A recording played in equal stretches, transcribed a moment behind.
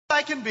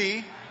I can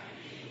be,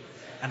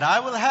 and I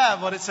will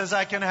have what it says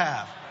I can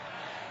have.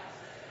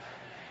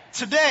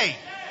 Today,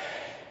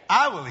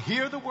 I will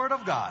hear the word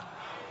of God.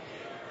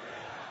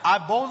 I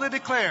boldly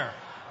declare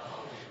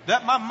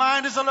that my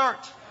mind is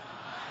alert.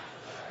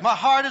 My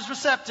heart is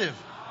receptive.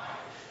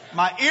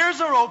 My ears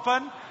are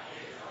open.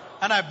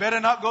 And I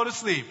better not go to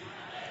sleep.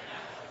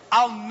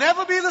 I'll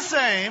never be the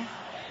same.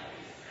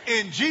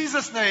 In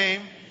Jesus'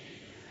 name,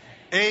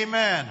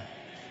 amen.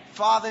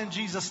 Father, in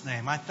Jesus'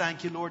 name, I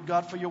thank you, Lord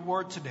God, for your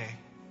word today.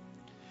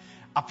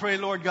 I pray,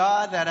 Lord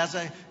God, that as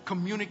I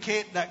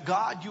communicate, that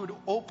God, you would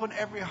open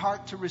every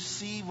heart to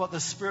receive what the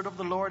Spirit of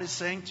the Lord is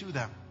saying to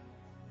them.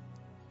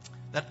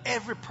 That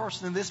every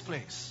person in this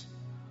place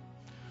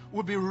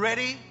would be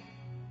ready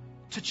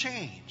to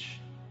change,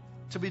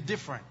 to be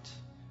different,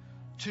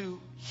 to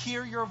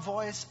hear your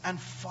voice and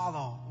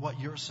follow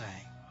what you're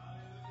saying.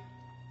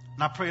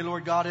 And I pray,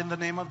 Lord God, in the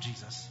name of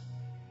Jesus,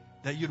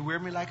 that you'd wear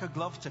me like a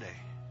glove today.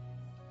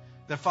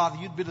 That, Father,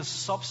 you'd be the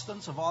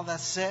substance of all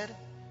that's said.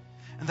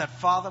 And that,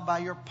 Father, by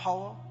your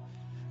power,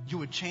 you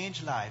would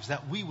change lives.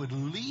 That we would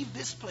leave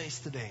this place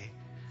today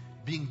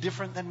being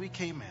different than we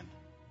came in.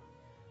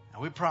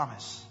 And we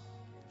promise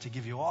to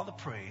give you all the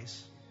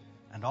praise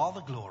and all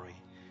the glory.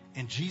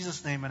 In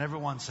Jesus' name, and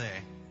everyone say,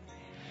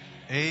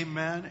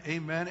 amen,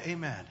 amen,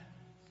 amen.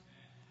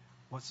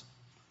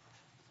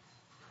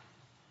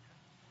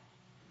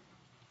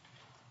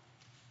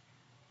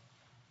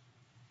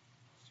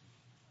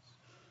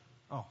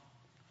 Oh,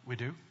 we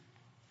do?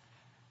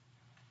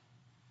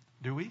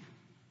 Do we?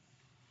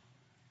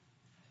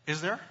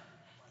 Is there?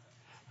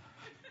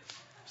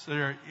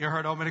 So you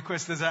heard how many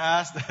questions I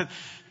asked?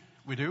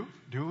 We do?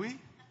 Do we?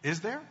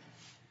 Is there?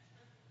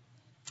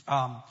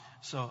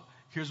 So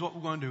here's what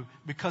we're going to do.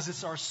 Because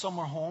it's our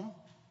summer home,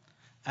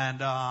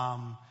 and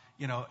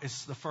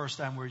it's the first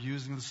time we're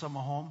using the summer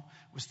home,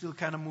 we're still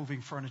kind of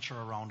moving furniture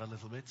around a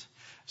little bit.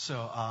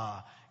 So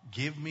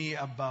give me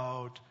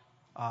about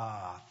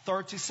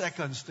 30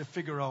 seconds to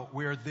figure out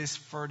where this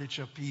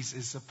furniture piece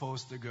is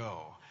supposed to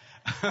go.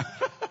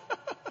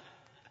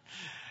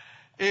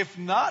 If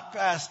not,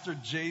 Pastor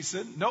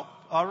Jason, nope.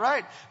 All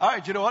right.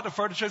 You know what? The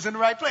furniture is in the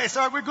right place.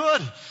 All right, we're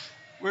good.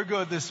 We're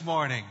good this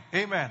morning.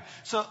 Amen.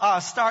 So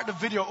start the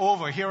video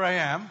over. Here I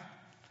am.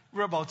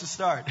 We're about to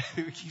start.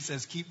 He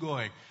says, keep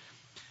going.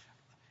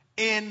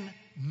 In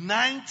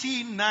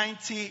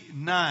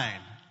 1999,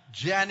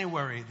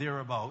 January,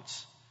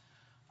 thereabouts,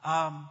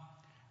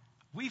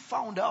 we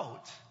found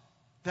out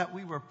that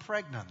we were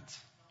pregnant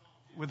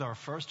with our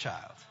first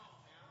child.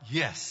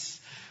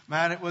 Yes.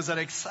 Man, it was an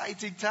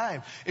exciting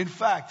time. In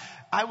fact,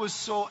 I was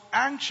so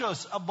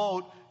anxious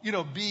about,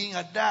 being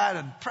a dad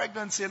and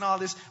pregnancy and all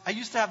this. I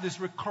used to have this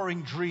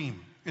recurring dream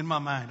in my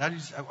mind.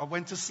 I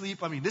went to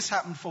sleep. This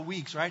happened for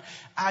weeks, right?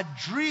 I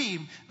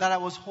dreamed that I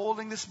was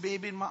holding this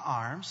baby in my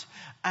arms,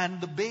 and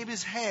the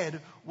baby's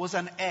head was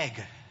an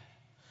egg.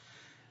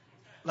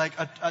 Like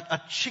a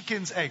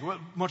chicken's egg, well,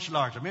 much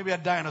larger, maybe a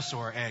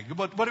dinosaur egg,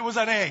 but it was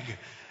an egg.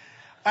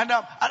 And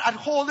I'd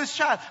hold this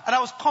child, and I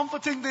was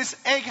comforting this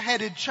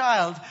egg-headed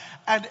child,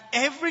 and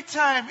every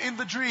time in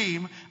the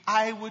dream,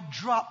 I would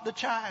drop the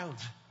child.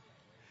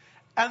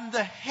 And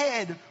the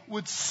head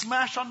would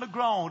smash on the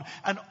ground,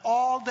 and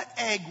all the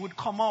egg would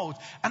come out.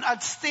 And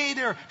I'd stay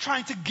there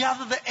trying to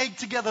gather the egg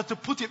together to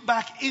put it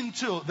back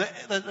into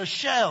the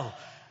shell.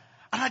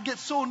 And I'd get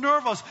so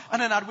nervous, and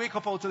then I'd wake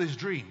up out of this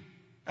dream.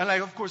 And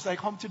of course, like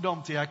Humpty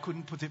Dumpty, I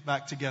couldn't put it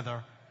back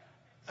together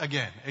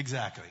again.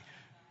 Exactly.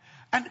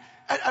 And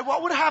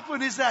what would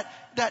happen is that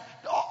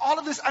all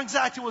of this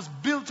anxiety was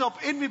built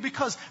up in me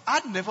because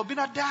I'd never been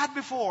a dad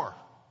before.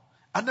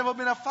 I'd never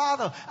been a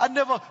father. I'd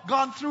never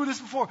gone through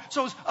this before.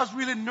 So I was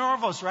really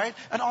nervous, right?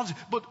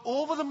 But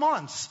over the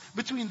months,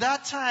 between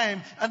that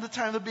time and the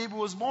time the baby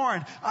was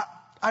born,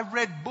 I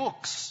read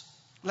books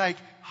like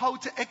How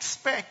to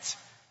Expect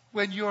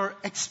When You're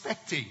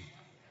Expecting.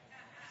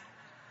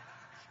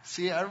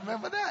 See, I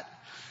remember that.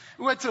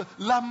 We went to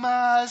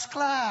Lama's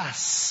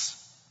class.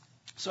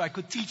 So I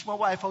could teach my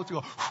wife how to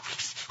go.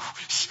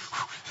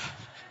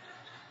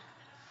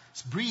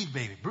 Just breathe,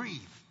 baby, breathe.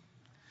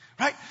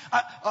 Right?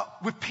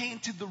 We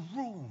painted the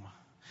room,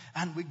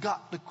 and we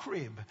got the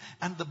crib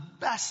and the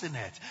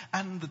bassinet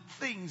and the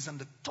things and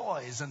the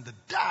toys and the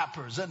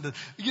diapers and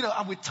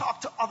and we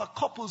talked to other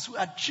couples who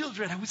had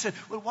children, and we said,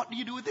 well, what do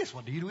you do with this?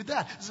 What do you do with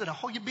that? We said,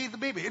 how you bathe the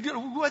baby? And,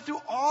 we went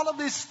through all of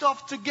this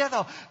stuff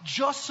together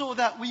just so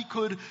that we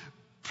could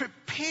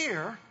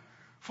prepare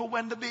for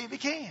when the baby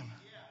came.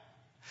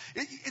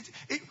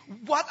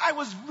 What I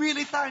was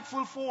really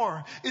thankful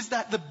for is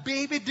that the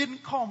baby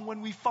didn't come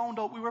when we found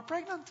out we were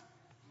pregnant.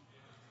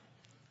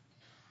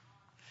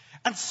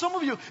 And some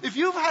of you, if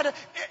you've had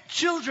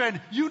children,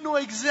 you know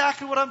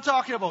exactly what I'm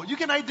talking about. You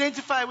can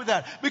identify with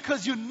that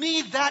because you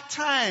need that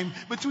time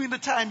between the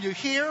time you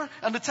hear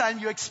and the time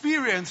you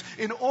experience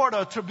in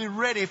order to be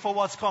ready for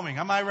what's coming.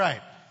 Am I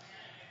right?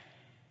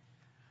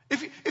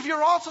 If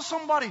you're also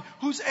somebody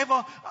who's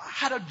ever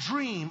had a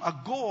dream, a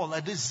goal,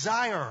 a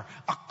desire,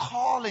 a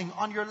calling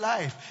on your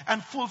life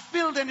and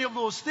fulfilled any of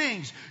those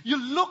things, you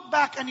look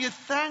back and you're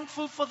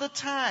thankful for the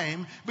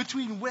time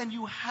between when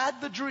you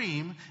had the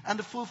dream and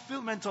the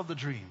fulfillment of the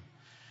dream.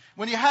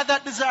 When you had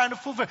that desire and the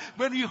fulfillment,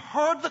 when you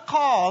heard the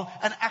call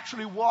and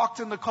actually walked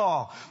in the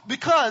call.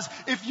 Because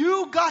if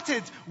you got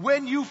it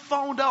when you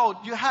found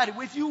out you had it,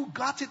 if you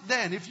got it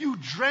then, if you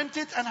dreamt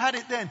it and had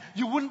it then,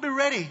 you wouldn't be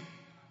ready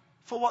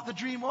for what the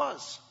dream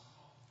was.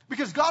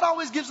 Because God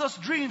always gives us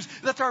dreams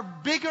that are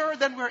bigger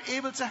than we're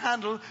able to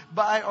handle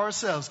by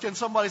ourselves. Can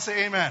somebody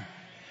say amen?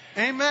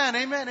 Amen,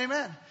 amen,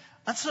 amen.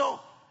 And so,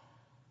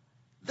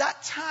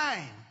 that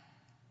time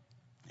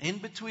in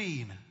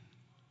between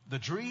the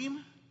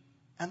dream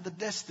and the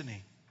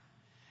destiny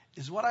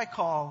is what I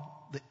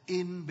call the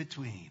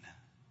in-between.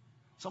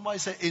 Somebody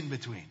say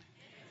in-between.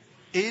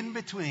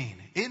 In-between.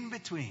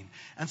 In-between.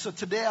 And so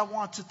today I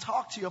want to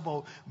talk to you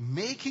about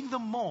making the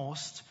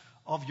most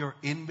of your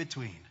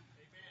in-between.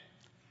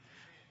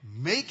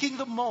 Making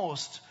the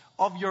most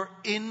of your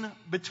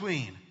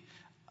in-between.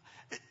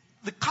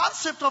 The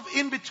concept of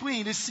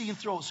in-between is seen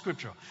throughout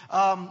Scripture.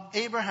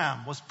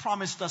 Abraham was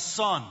promised a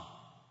son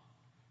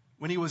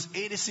when he was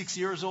 86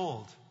 years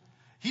old.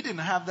 He didn't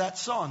have that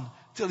son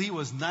till he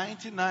was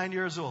 99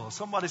 years old.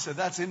 Somebody said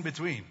that's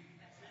in-between.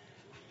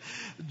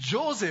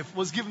 Joseph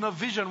was given a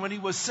vision when he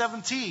was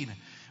 17.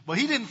 But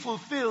he didn't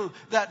fulfill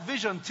that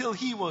vision till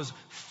he was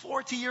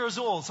 40 years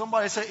old.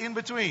 Somebody say in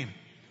between.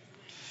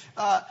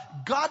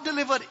 God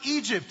delivered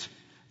Egypt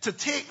to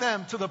take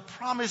them to the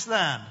promised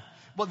land.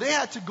 But they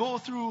had to go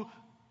through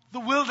the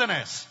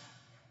wilderness.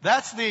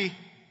 That's the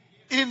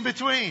in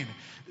between.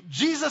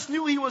 Jesus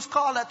knew he was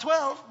called at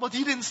 12, but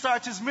he didn't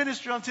start his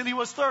ministry until he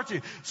was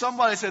 30.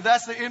 Somebody said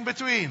that's the in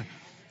between.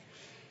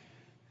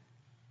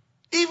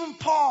 Even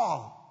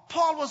Paul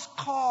was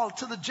called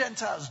to the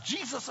Gentiles.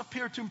 Jesus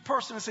appeared to him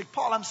personally and said,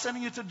 Paul, I'm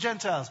sending you to the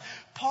Gentiles.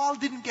 Paul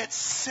didn't get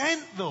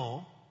sent,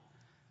 though,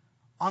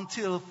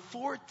 until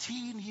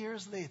 14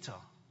 years later.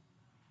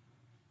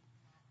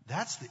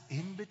 That's the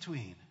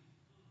in-between.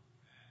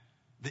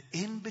 The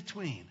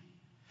in-between.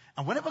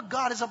 And whenever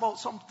God is about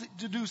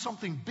to do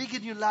something big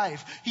in your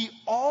life, He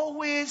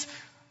always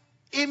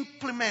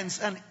implements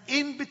an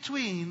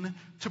in-between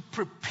to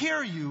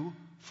prepare you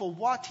for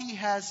what He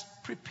has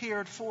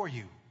prepared for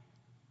you.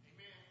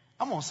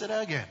 I'm going to say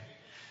that again.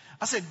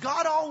 I said,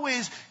 God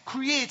always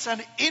creates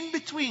an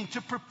in-between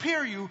to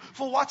prepare you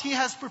for what He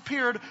has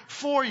prepared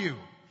for you.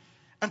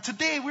 And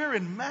today we're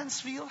in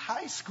Mansfield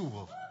High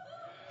School.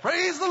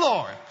 Praise the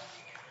Lord.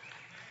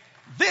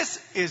 This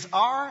is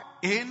our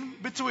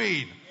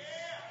in-between.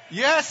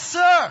 Yes,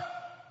 sir.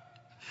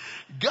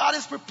 God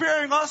is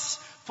preparing us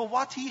for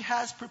what He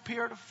has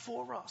prepared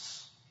for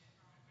us.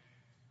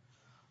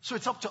 So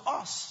it's up to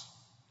us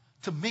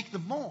to make the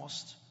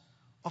most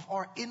of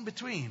our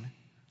in-between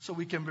so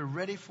we can be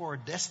ready for our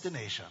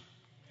destination.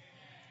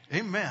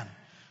 Amen.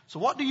 So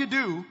what do you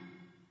do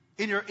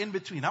in your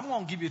in-between? I'm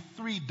going to give you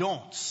 3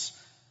 don'ts.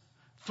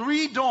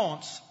 3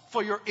 don'ts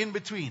for your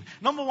in-between.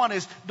 Number 1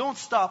 is don't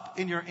stop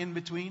in your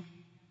in-between.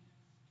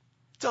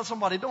 Tell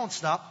somebody, don't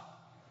stop.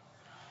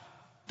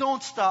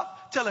 Don't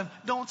stop. Tell them,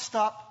 don't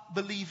stop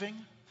believing.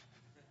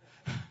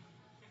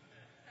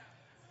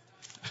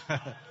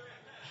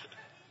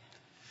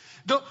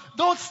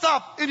 Don't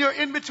stop in your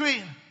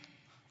in-between.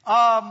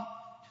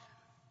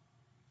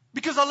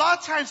 Because a lot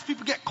of times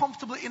people get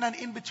comfortable in an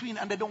in-between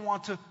and they don't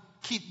want to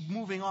keep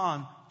moving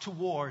on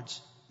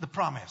towards the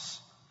promise.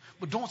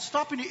 But don't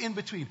stop in your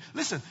in-between.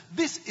 Listen,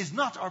 this is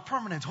not our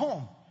permanent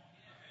home.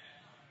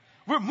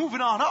 We're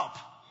moving on up.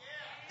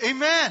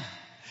 Amen.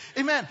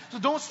 Amen. So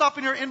don't stop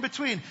in your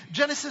in-between.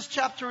 Genesis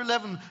chapter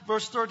 11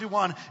 verse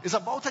 31 is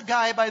about a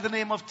guy by the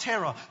name of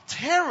Terah.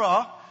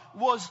 Terah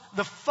was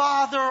the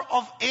father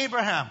of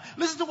Abraham.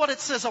 Listen to what it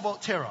says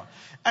about Terah.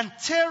 And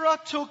Terah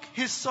took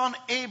his son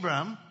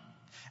Abram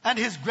and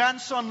his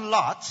grandson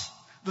Lot,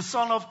 the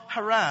son of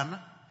Haran,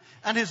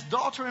 and his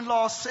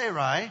daughter-in-law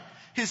Sarai,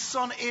 his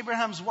son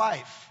Abraham's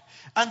wife.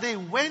 And they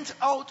went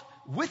out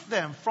with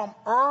them from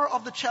Ur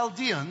of the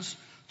Chaldeans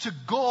to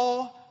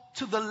go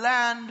to the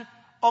land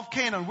of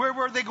Canaan. Where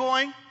were they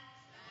going?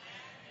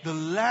 The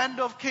land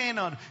of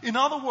Canaan. In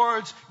other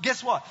words,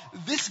 guess what?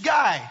 This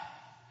guy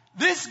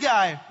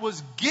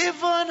was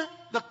given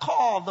the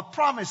call, the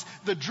promise,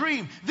 the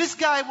dream. This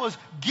guy was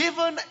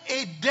given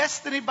a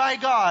destiny by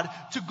God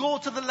to go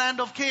to the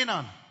land of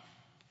Canaan.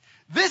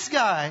 This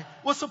guy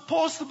was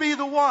supposed to be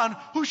the one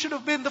who should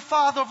have been the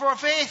father of our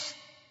faith.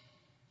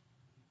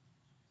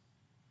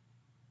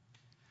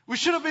 We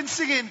should have been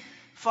singing,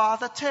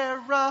 Father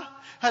Terah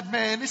had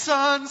many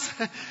sons,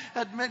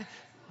 had many.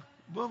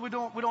 Well, we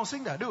don't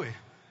sing that, do we?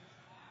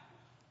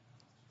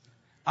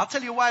 I'll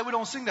tell you why we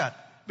don't sing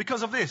that.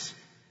 Because of this.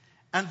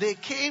 And they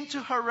came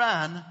to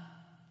Haran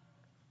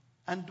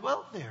and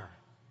dwelt there.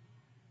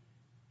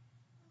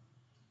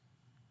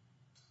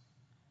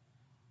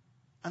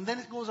 And then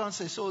it goes on to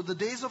say, so the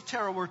days of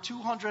Terah were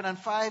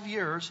 205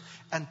 years,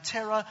 and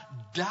Terah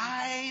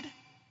died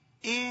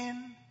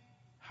in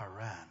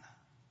Haran.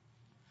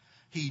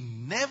 he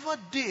never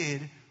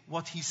did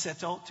what he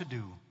set out to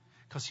do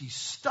because he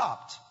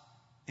stopped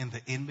in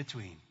the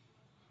in-between.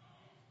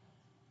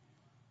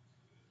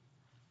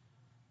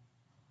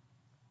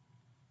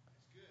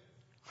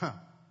 Huh.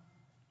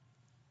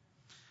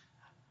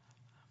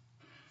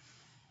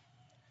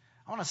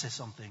 I want to say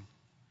something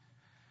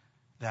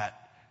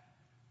that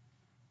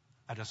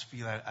I just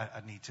feel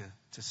I need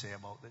to say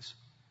about this.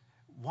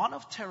 One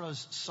of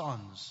Terah's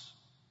sons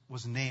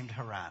was named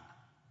Haran.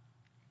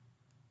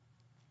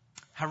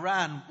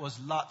 Haran was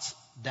Lot's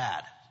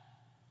dad.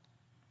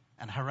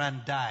 And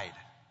Haran died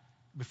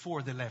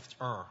before they left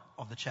Ur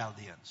of the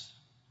Chaldeans.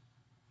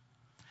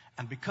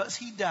 And because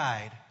he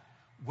died,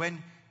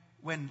 when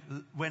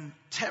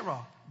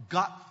Terah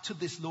got to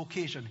this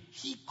location,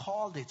 he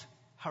called it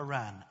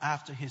Haran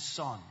after his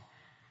son.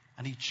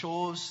 And he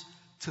chose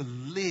to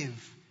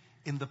live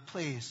in the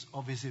place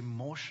of his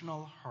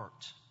emotional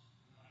hurt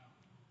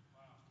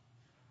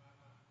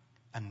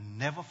and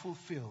never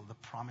fulfill the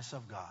promise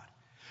of God.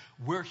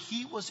 Where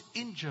he was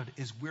injured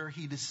is where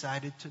he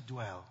decided to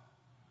dwell.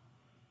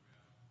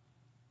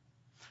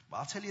 But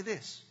I'll tell you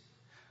this.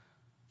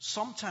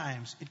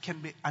 Sometimes it can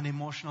be an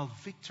emotional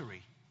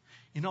victory.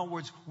 In other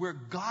words, where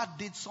God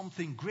did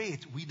something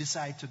great, we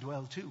decide to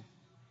dwell too.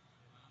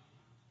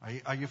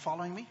 Are you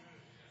following me?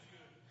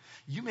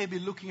 You may be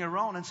looking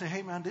around and say,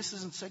 hey man, this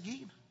isn't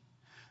Seguin.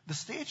 The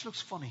stage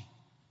looks funny.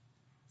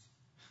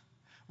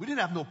 We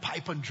didn't have no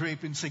pipe and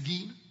drape in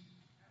Seguin.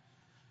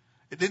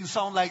 It didn't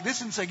sound like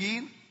this in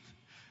Seguin.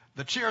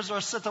 The chairs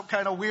are set up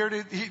kind of weird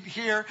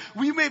here.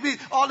 We may be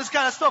all this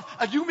kind of stuff.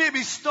 And you may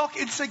be stuck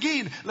in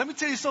Seguin. Let me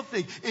tell you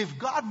something. If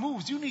God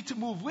moves, you need to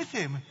move with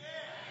him.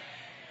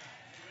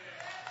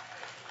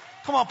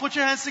 Come on, put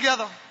your hands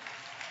together.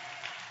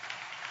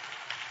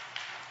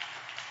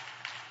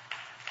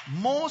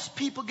 Most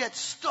people get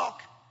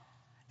stuck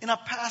in a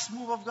past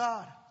move of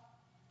God.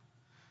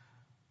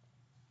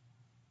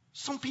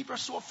 Some people are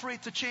so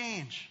afraid to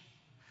change.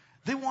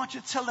 They want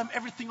you to tell them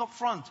everything up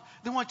front.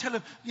 They want to tell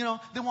them,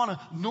 they want to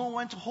know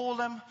when to hold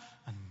them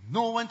and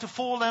know when to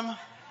fold them,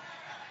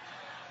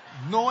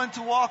 know when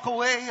to walk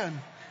away. And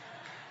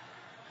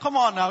come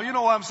on now, you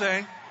know what I'm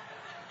saying.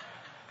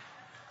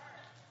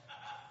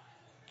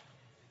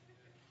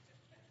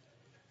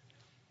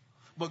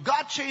 But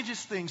God changes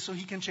things so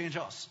he can change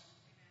us.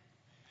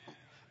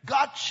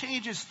 God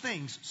changes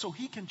things so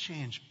he can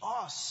change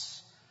us.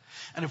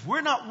 And if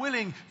we're not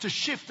willing to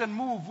shift and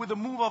move with the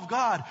move of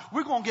God,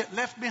 we're going to get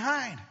left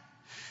behind.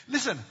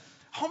 Listen,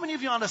 how many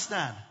of you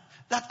understand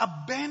that a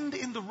bend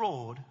in the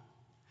road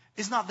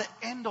is not the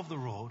end of the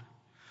road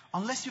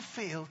unless you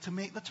fail to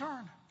make the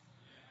turn?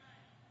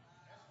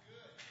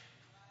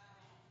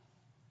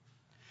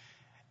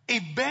 A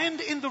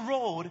bend in the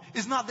road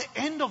is not the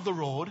end of the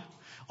road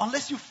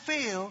unless you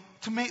fail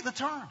to make the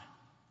turn.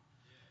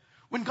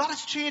 When God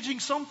is changing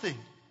something,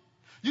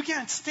 you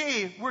can't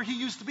stay where he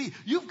used to be.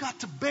 You've got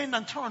to bend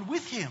and turn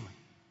with him.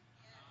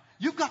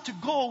 You've got to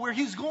go where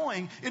he's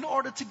going in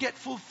order to get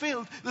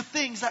fulfilled the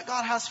things that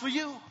God has for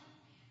you.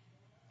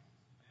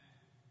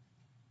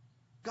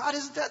 God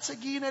isn't at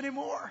Seguin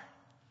anymore.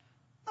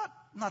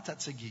 Not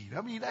at Seguin.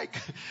 I mean,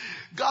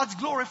 God's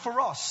glory for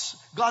us,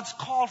 God's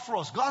call for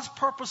us, God's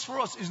purpose for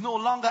us is no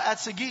longer at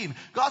Seguin.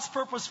 God's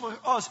purpose for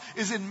us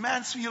is in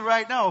Mansfield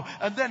right now.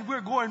 And then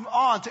we're going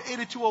on to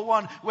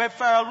 8201 Webb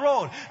Farrell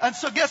Road. And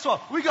so guess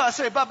what? We got to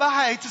say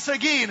bye-bye to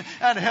Seguin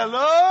and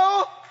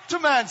hello to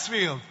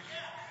Mansfield.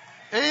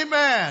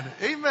 Amen.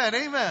 Amen.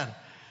 Amen.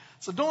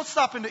 So don't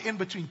stop in the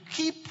in-between.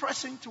 Keep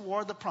pressing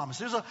toward the promise.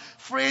 There's a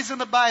phrase in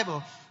the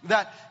Bible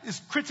that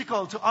is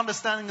critical to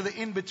understanding the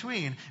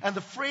in-between. And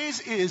the phrase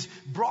is,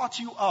 brought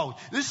you out.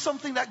 This is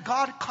something that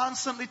God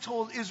constantly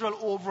told Israel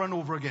over and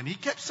over again. He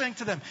kept saying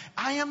to them,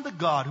 I am the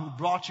God who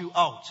brought you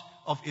out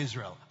of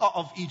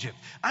Egypt.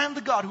 I am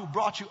the God who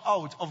brought you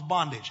out of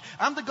bondage.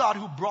 I'm the God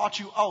who brought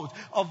you out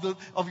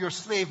of your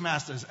slave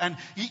masters. And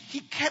he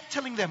kept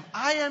telling them,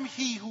 I am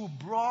he who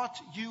brought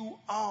you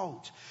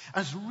out.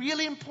 And it's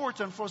really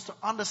important for us to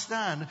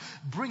understand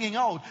bringing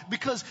out,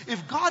 because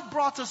if God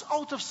brought us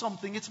out of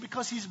something, it's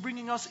because he's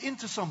bringing us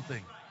into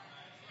something.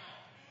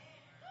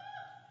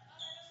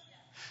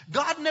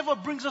 God never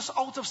brings us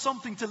out of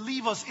something to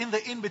leave us in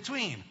the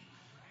in-between.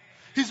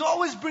 He's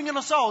always bringing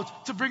us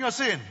out to bring us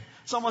in.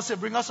 Someone say,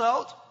 bring us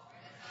out.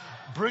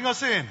 Bring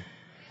us in.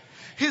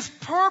 His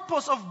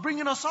purpose of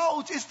bringing us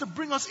out is to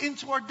bring us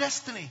into our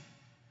destiny.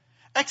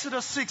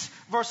 Exodus 6,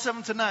 verse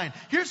 7 to 9.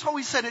 Here's how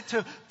he said it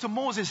to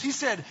Moses. He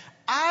said,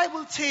 I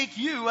will take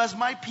you as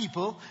my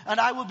people, and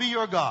I will be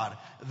your God.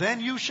 Then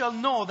you shall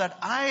know that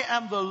I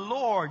am the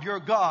Lord your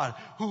God,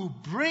 who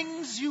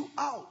brings you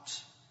out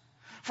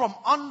from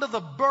under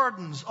the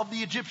burdens of the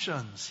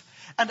Egyptians.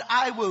 And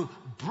I will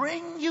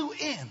bring you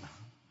in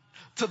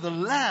to the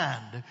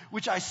land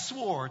which I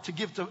swore to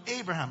give to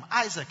Abraham,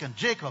 Isaac, and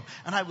Jacob,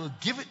 and I will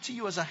give it to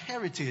you as a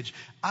heritage.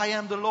 I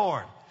am the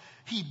Lord.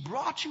 He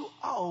brought you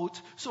out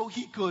so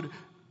he could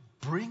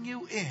bring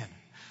you in.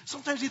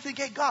 Sometimes you think,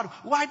 hey God,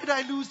 why did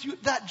I lose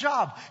that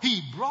job?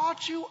 He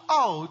brought you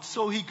out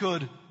so he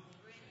could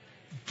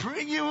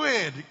bring you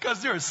in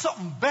because there's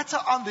something better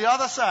on the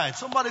other side.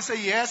 Somebody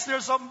say, yes,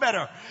 there's something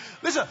better.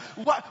 Listen,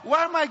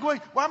 why am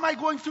I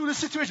going through this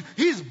situation?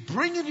 He's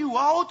bringing you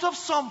out of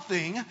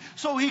something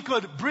so he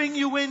could bring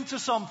you into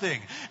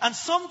something. And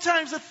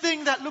sometimes the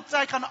thing that looks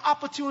like an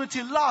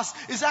opportunity lost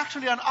is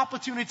actually an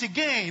opportunity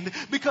gained,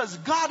 because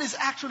God is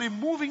actually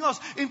moving us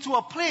into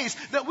a place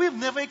that we've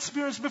never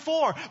experienced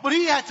before. But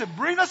he had to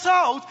bring us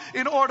out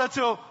in order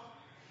to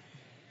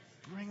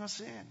bring us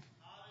in.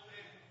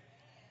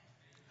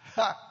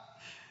 I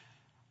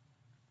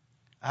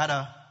had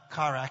a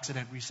car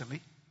accident recently.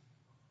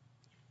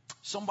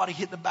 Somebody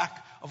hit the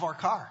back of our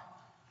car.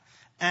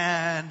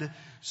 And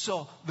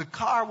so the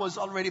car was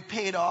already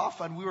paid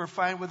off, and we were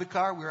fine with the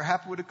car. We were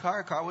happy with the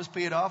car. The car was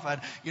paid off. And,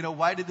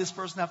 why did this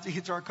person have to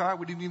hit our car?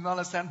 We didn't even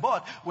understand.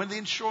 But when the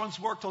insurance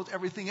worked out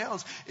everything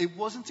else, it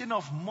wasn't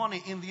enough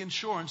money in the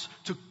insurance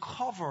to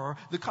cover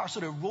the car. So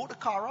they wrote the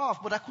car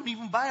off, but I couldn't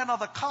even buy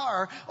another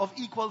car of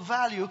equal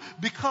value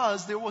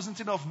because there wasn't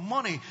enough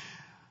money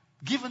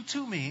given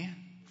to me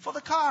for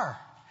the car.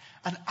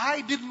 And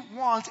I didn't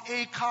want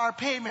a car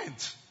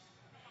payment.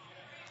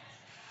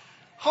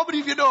 How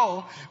many of you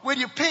know when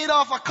you paid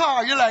off a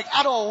car, you're like,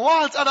 I don't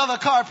want another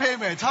car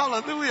payment.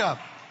 Hallelujah.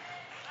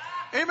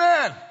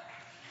 Amen.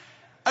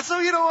 And so,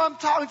 I'm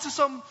talking to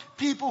some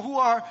people who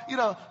are,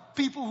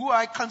 people who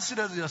I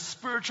consider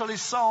spiritually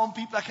sound,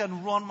 people I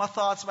can run my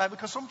thoughts by,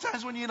 because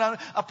sometimes when you're in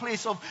a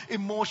place of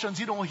emotions,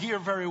 you don't hear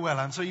very well,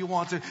 and so you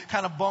want to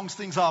kind of bounce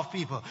things off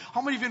people.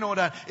 How many of you know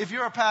that if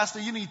you're a pastor,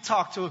 you need to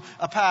talk to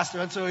a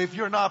pastor, and so if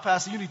you're not a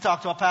pastor, you need to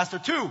talk to a pastor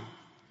too?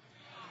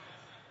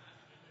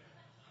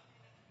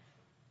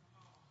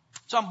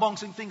 So I'm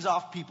bouncing things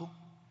off people,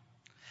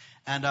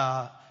 and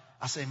I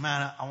say,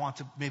 man, I want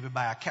to maybe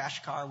buy a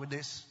cash car with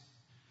this.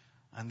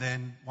 And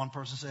then one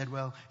person said,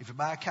 well, if you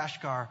buy a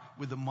cash car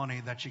with the money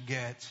that you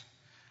get,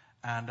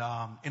 and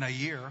in a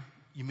year,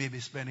 you may be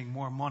spending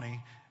more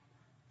money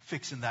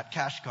fixing that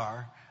cash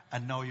car,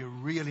 and now you're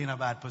really in a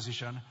bad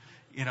position,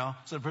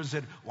 So the person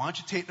said, why don't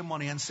you take the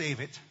money and save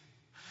it,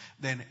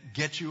 then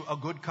get you a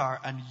good car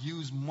and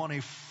use money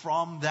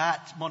from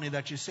that money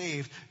that you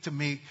saved to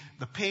make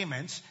the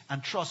payments,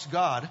 and trust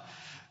God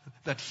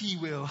that he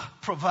will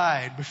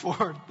provide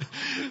before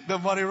the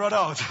money run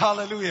out.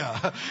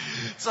 Hallelujah.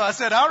 So I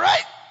said, all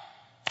right,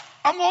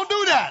 I'm going to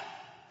do that.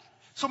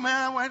 So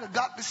man, I went and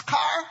got this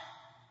car.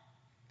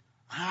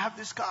 I have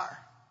this car.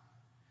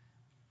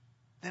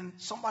 Then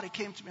somebody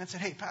came to me and said,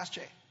 hey,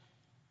 Pastor Jay,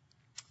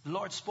 the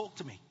Lord spoke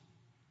to me.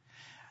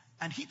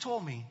 And he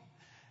told me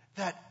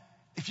that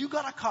if you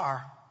got a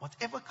car,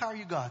 whatever car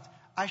you got,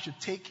 I should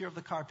take care of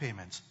the car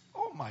payments.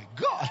 Oh my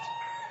God.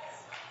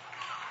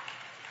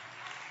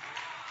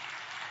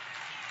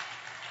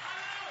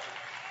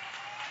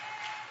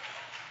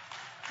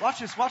 Watch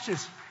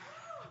this.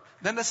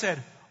 Then they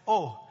said,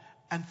 oh,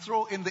 and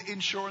throw in the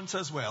insurance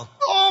as well.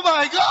 Oh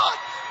my God.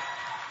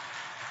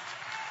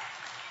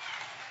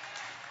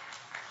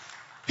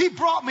 He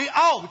brought me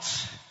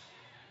out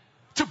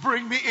to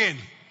bring me in.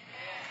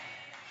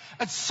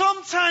 And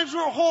sometimes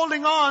we're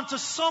holding on to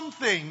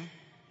something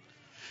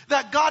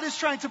that God is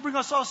trying to bring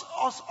us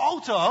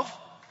out of.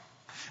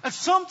 And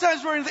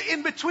sometimes we're in the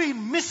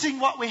in-between,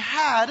 missing what we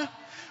had,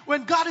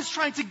 when God is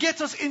trying to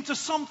get us into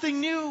something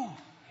new.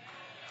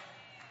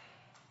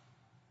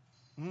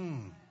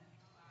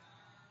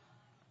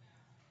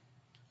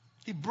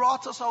 He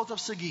brought us out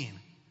of Seguin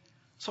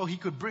so he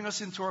could bring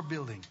us into our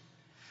building.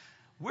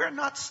 We're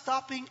not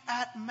stopping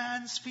at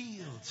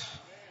Mansfield.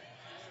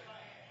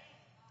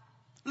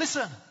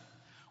 Listen,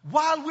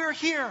 while we're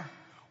here,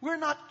 we're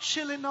not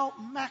chilling out,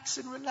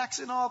 maxing,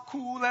 relaxing, all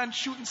cool and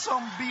shooting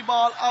some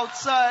b-ball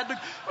outside.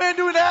 We ain't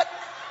doing that.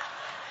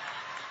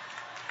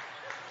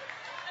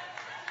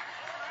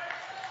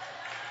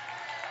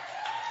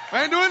 We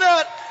ain't doing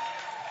that.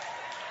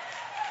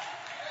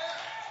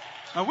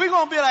 And we're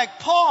going to be like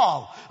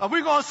Paul. And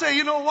we're going to say,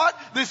 you know what?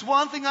 This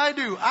one thing I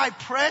do. I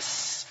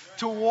press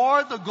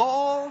toward the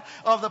goal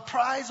of the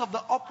prize of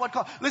the upward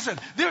call. Listen,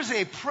 there's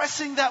a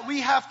pressing that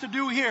we have to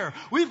do here.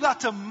 We've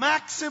got to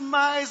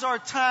maximize our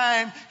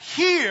time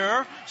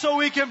here so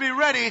we can be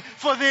ready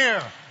for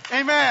there.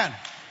 Amen.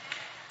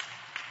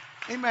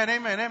 Amen,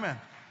 amen, amen.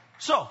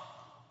 So,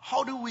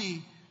 how do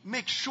we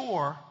make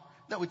sure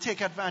that we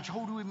take advantage?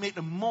 How do we make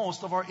the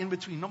most of our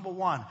in-between? Number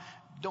one,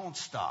 don't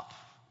stop.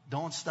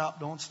 Don't stop,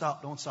 don't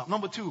stop, don't stop.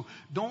 Number two,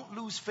 don't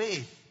lose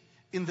faith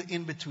in the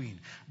in-between.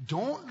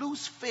 Don't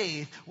lose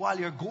faith while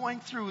you're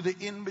going through the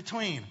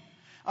in-between.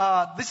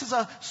 This is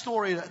a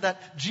story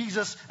that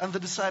Jesus and the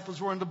disciples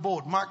were in the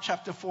boat. Mark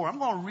chapter 4. I'm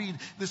going to read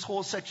this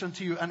whole section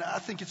to you, and I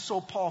think it's so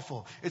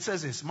powerful. It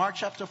says this. Mark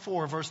chapter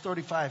 4, verse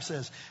 35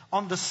 says,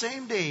 on the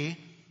same day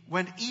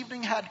when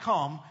evening had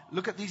come,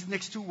 look at these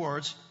next two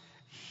words,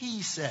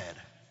 he said.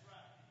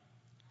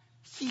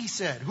 He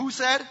said. Who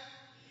said?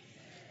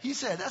 He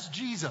said, that's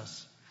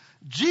Jesus.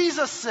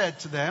 Jesus said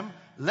to them,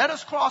 let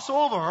us cross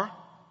over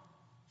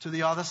to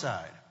the other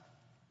side.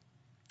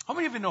 How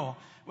many of you know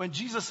when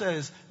Jesus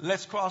says,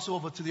 let's cross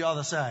over to the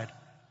other side,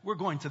 we're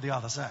going to the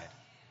other side?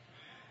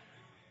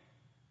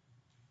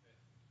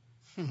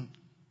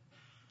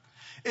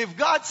 If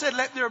God said,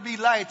 let there be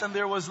light, and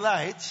there was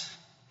light,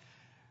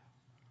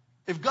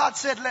 if God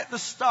said, let the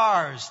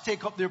stars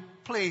take up their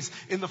place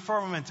in the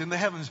firmament, in the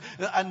heavens,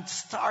 and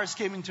stars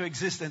came into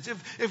existence.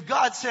 If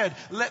God said,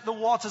 let the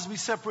waters be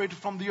separated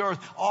from the earth,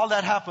 all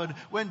that happened.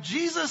 When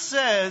Jesus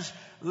says,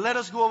 let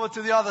us go over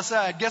to the other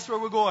side, guess where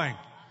we're going?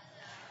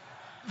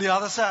 The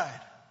other side.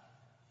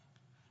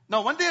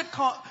 Now, when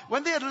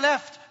they had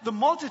left the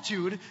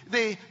multitude,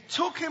 they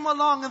took him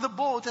along in the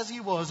boat as he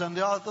was, and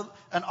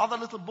other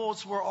little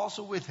boats were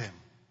also with him.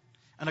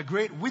 And a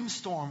great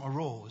windstorm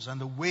arose, and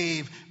the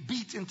wave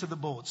beat into the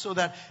boat, so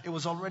that it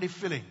was already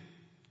filling.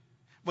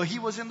 But he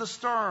was in the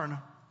stern,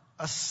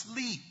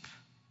 asleep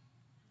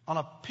on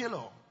a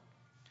pillow.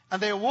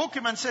 And they awoke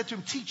him and said to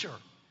him, Teacher,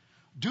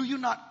 do you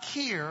not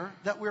care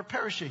that we're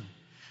perishing?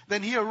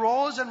 Then he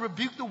arose and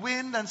rebuked the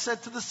wind and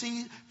said to the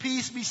sea,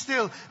 Peace, be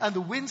still. And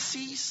the wind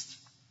ceased,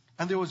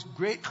 and there was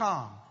great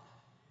calm.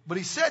 But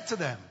he said to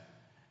them,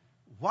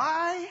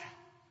 Why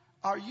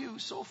are you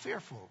so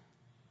fearful?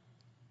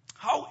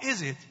 How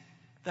is it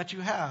that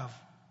you have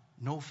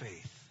no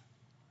faith?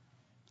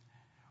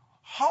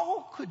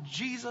 How could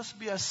Jesus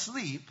be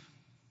asleep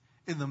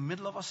in the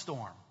middle of a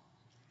storm?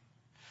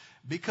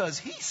 Because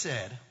he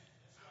said,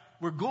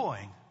 we're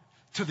going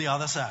to the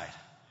other side.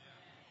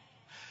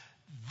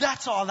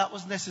 That's all that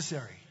was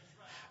necessary.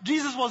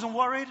 Jesus wasn't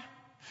worried.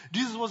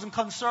 Jesus wasn't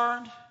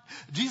concerned.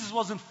 Jesus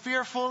wasn't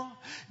fearful.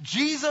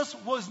 Jesus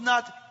was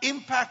not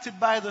impacted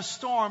by the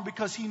storm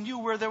because he knew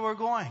where they were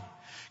going.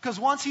 Because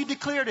once he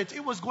declared it,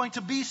 it was going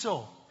to be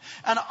so.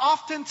 And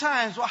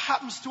oftentimes what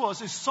happens to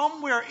us is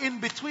somewhere in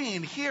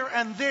between, here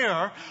and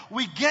there,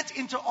 we get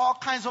into all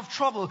kinds of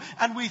trouble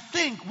and we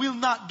think we'll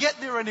not get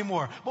there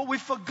anymore. But we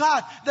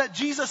forgot that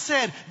Jesus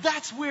said,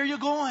 that's where you're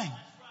going.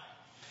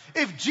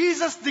 If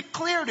Jesus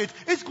declared it,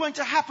 it's going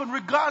to happen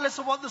regardless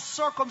of what the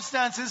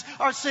circumstances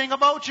are saying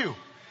about you.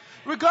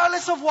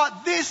 Regardless of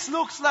what this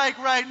looks like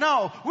right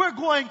now, we're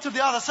going to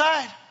the other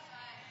side.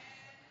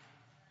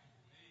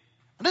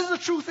 And this is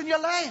the truth in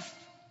your life.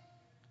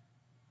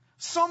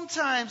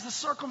 Sometimes the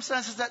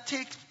circumstances that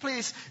take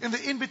place in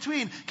the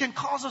in-between can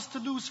cause us to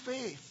lose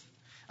faith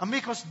and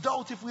make us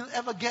doubt if we'll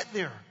ever get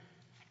there.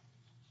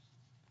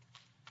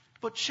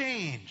 But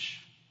change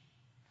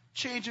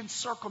in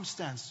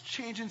circumstance,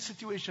 change in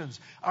situations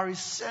are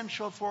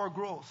essential for our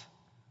growth.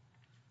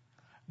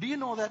 Do you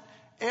know that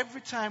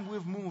every time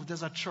we've moved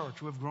as a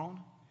church, we've grown?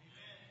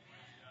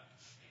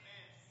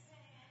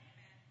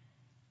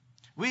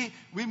 We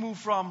moved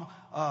from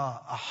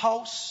a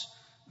house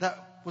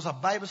that was a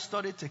Bible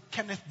study to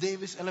Kenneth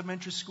Davis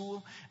Elementary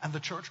School, and the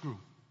church grew.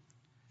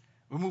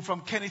 We moved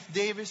from Kenneth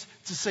Davis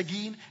to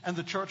Seguin, and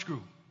the church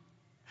grew.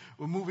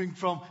 We're moving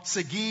from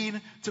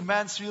Seguin to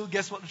Mansfield.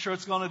 Guess what the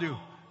church's going to do?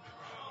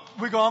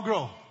 We're going to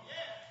grow.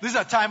 This is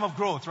a time of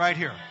growth right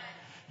here.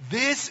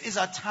 This is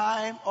a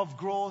time of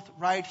growth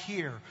right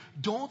here.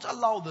 Don't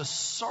allow the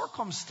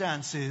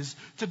circumstances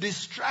to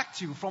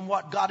distract you from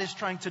what God is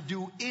trying to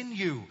do in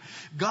you.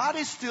 God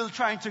is still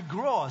trying to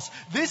grow us.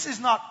 This is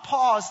not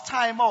pause,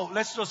 time out.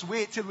 Let's just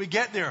wait till we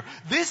get there.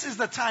 This is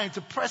the time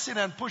to press in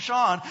and push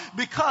on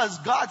because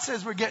God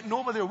says we're getting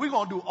over there. We're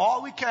going to do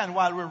all we can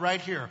while we're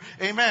right here.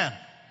 Amen.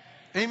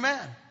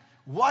 Amen.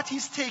 What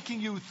He's taking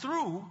you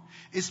through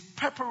is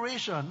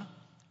preparation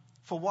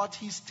for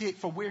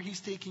where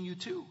He's taking you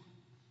to.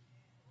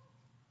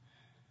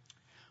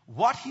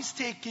 What He's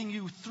taking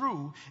you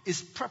through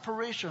is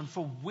preparation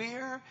for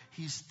where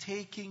He's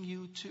taking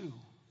you to.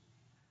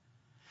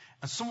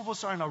 And some of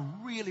us are in a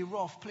really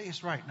rough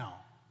place right now.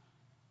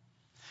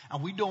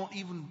 And we don't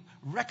even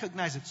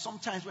recognize it.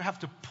 Sometimes we have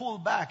to pull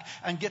back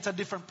and get a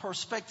different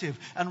perspective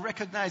and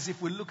recognize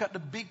if we look at the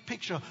big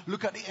picture,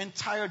 look at the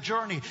entire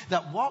journey,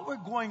 that what we're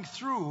going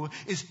through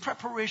is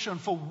preparation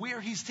for where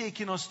He's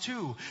taking us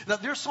to.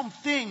 That there's some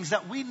things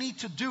that we need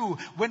to do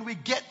when we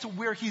get to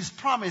where He's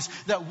promised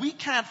that we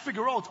can't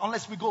figure out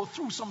unless we go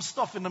through some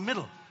stuff in the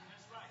middle.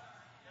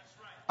 That's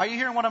right. Are you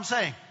hearing what I'm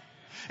saying?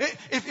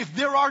 If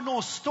there are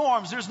no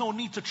storms, there's no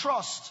need to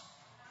trust.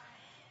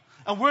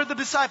 And where the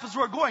disciples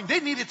were going,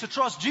 they needed to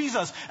trust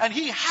Jesus. And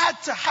He had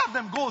to have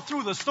them go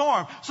through the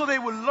storm so they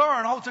would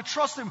learn how to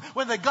trust Him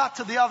when they got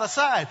to the other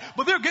side.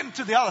 But they're getting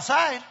to the other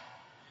side.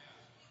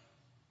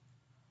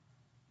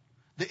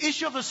 The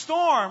issue of the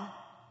storm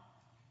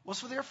was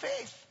for their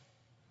faith.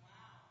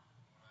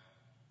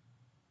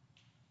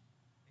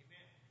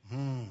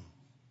 The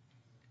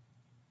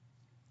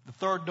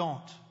third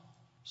don't.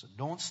 So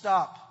don't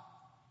stop.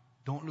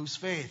 Don't lose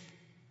faith.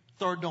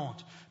 Third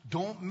don't.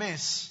 Don't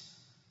miss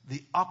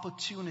the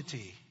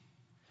opportunity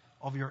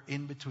of your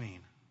in-between.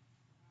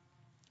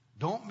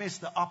 Don't miss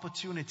the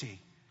opportunity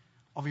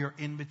of your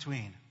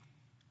in-between.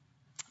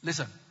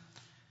 Listen,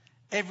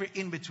 every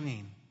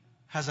in-between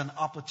has an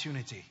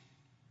opportunity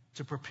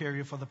to prepare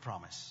you for the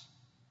promise.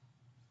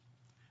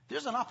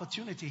 There's an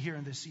opportunity here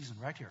in this season,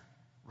 right here,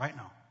 right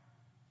now.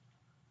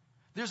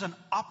 There's an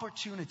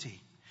opportunity.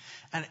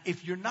 And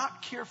if you're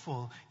not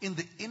careful, in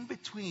the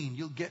in-between,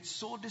 you'll get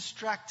so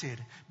distracted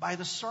by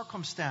the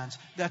circumstance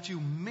that you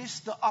miss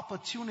the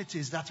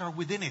opportunities that are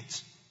within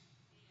it.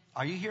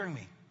 Are you hearing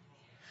me?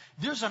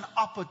 There's an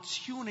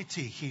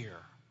opportunity here.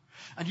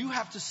 And you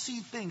have to see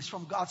things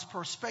from God's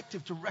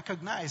perspective to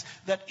recognize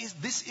that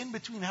this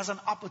in-between has an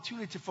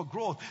opportunity for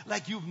growth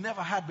like you've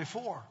never had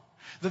before.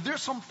 That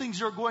there's some things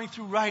you're going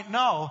through right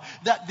now,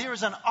 that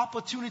there's an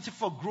opportunity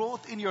for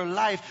growth in your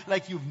life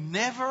like you've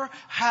never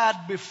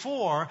had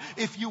before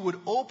if you would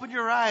open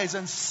your eyes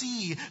and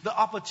see the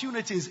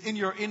opportunities in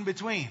your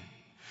in-between.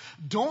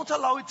 Don't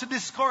allow it to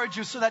discourage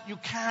you so that you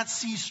can't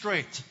see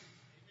straight.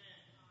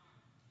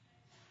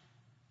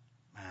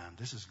 Man,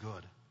 this is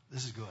good.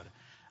 This is good.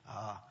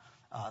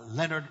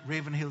 Leonard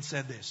Ravenhill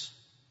said this: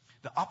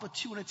 the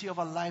opportunity of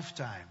a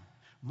lifetime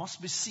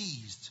must be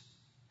seized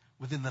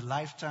within the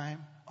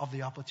lifetime of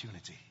the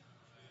opportunity.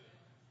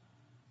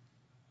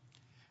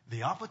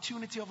 The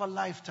opportunity of a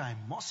lifetime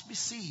must be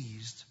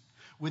seized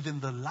within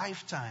the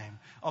lifetime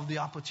of the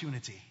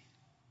opportunity.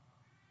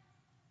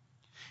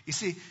 You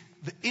see,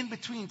 the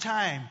in-between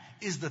time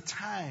is the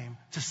time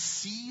to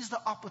seize the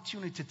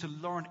opportunity to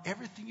learn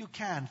everything you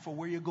can for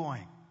where you're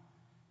going.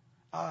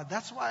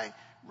 That's why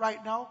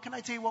right now, can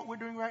I tell you what we're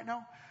doing right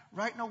now?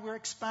 Right now we're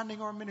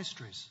expanding our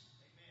ministries.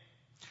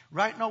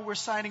 Right now we're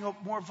signing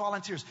up more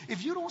volunteers.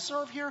 If you don't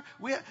serve here,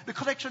 the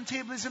collection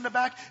table is in the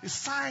back.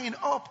 Sign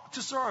up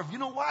to serve. You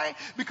know why?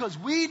 Because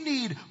we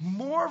need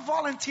more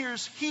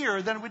volunteers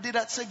here than we did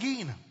at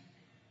Seguin.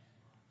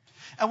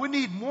 And we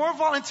need more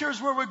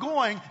volunteers where we're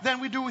going than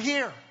we do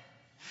here.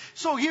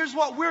 So here's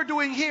what we're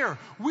doing here.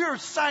 We're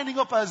signing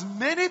up as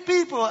many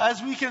people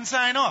as we can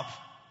sign up.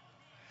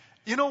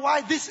 You know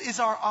why? This is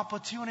our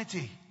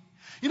opportunity.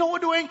 You know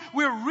what we're doing?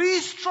 We're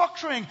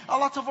restructuring a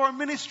lot of our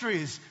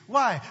ministries.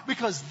 Why?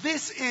 Because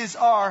this is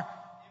our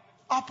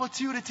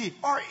opportunity,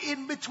 our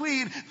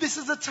in-between. This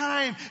is the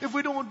time. If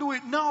we don't do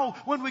it now,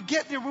 when we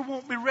get there, we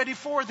won't be ready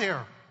for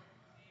there.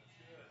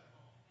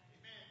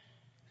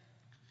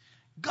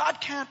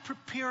 God can't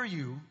prepare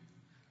you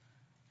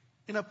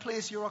in a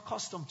place you're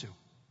accustomed to.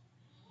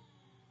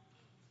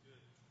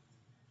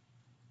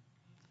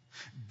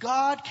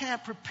 God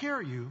can't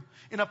prepare you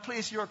in a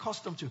place you're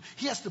accustomed to.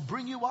 He has to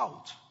bring you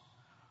out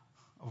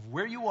of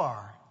where you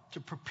are to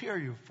prepare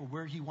you for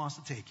where He wants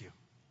to take you.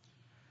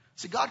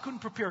 See, God couldn't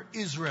prepare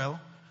Israel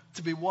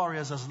to be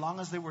warriors as long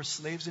as they were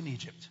slaves in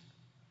Egypt.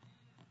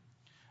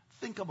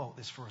 Think about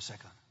this for a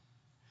second.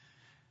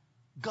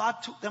 God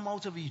took them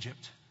out of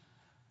Egypt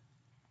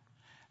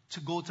to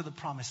go to the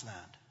promised land.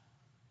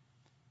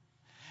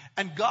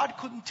 And God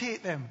couldn't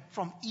take them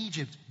from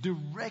Egypt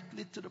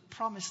directly to the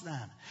promised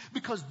land.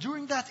 Because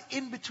during that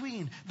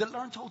in-between, they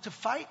learned how to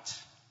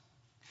fight.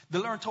 They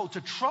learned how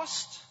to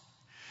trust.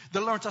 They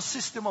learned a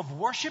system of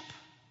worship.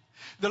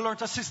 They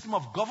learned a system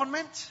of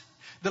government.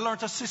 They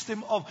learned a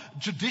system of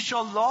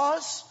judicial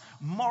laws,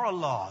 moral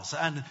laws,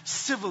 and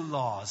civil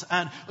laws.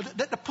 And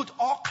they put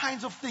all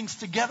kinds of things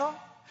together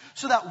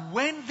so that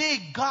when they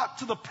got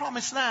to the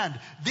promised land,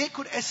 they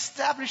could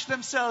establish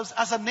themselves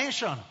as a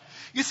nation.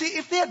 You see,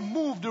 if they had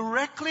moved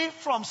directly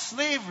from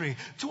slavery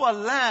to a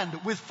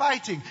land with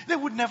fighting, they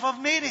would never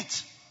have made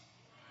it.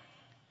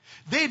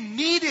 They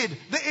needed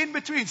the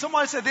in-between.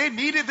 Somebody said they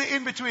needed the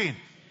in-between.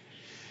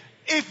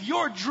 If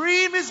your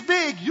dream is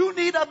big, you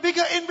need a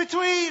bigger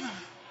in-between.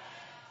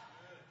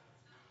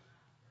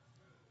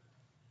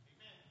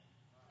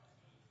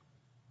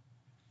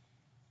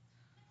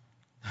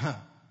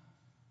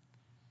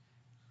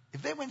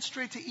 If they went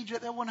straight to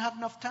Egypt, they wouldn't have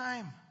enough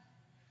time.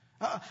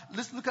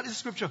 Let's look at this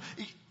scripture.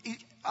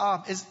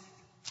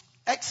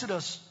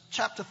 Exodus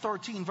chapter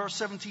 13, verse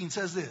 17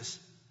 says this: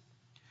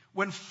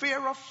 when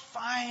Pharaoh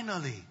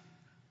finally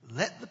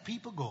let the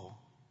people go,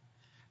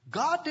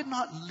 God did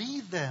not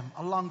lead them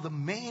along the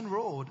main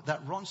road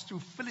that runs through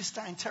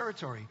Philistine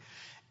territory,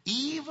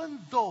 even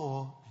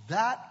though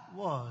that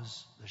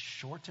was the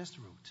shortest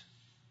route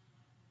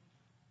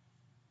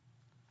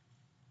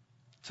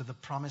to the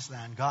promised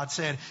land. God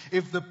said,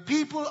 if the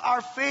people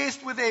are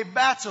faced with a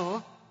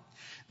battle,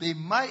 they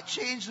might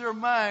change their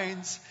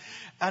minds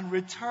and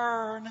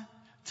return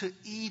to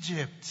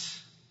Egypt.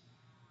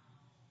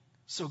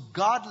 So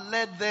God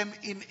led them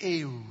in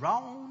a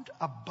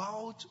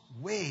roundabout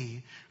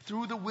way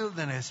through the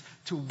wilderness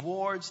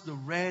towards the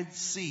Red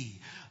Sea.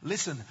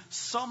 Listen,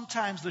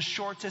 sometimes the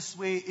shortest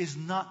way is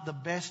not the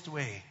best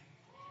way.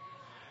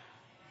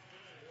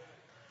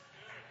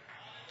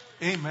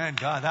 Amen,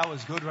 God, that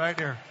was good right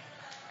there.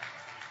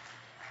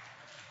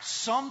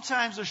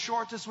 Sometimes the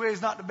shortest way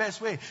is not the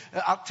best way.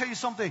 I'll tell you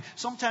something.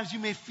 Sometimes you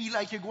may feel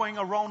like you're going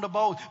a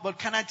roundabout, but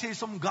can I tell you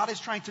something? God is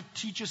trying to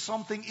teach you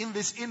something in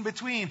this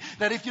in-between,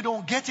 that if you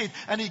don't get it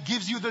and He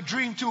gives you the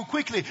dream too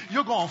quickly,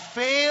 you're going to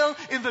fail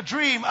in the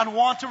dream and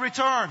want to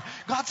return.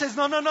 God says,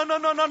 no.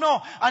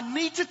 I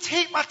need to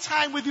take my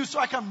time with you so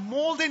I can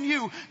mold in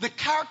you the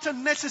character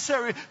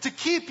necessary to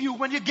keep you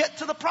when you get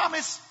to the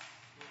promise.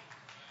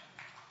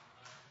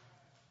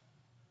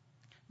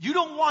 You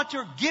don't want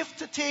your gift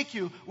to take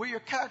you where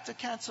your character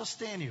can't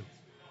sustain you.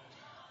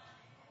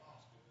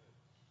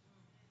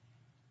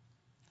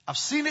 I've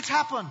seen it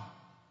happen.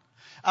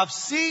 I've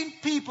seen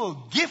people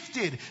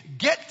gifted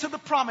get to the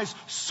promise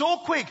so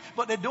quick,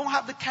 but they don't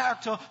have the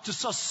character to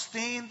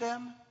sustain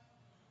them,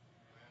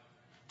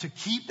 to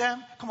keep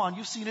them. Come on,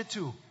 you've seen it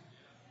too.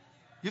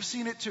 You've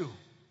seen it too.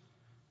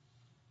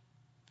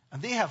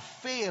 And they have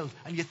failed,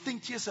 and you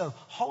think to yourself,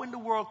 how in the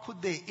world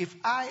could they? If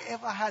I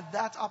ever had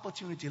that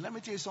opportunity, let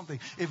me tell you something.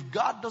 If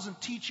God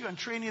doesn't teach you and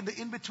train you in the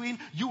in-between,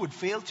 you would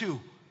fail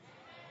too.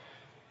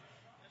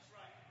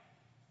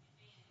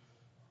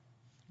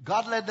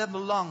 God led them the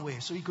long way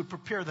so he could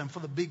prepare them for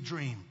the big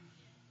dream.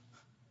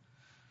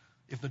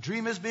 If the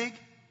dream is big,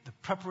 the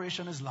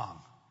preparation is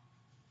long.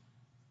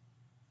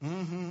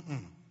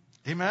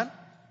 Amen?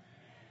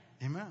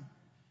 Amen.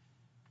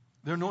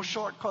 There are no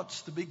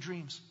shortcuts to big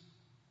dreams.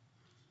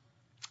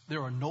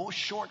 There are no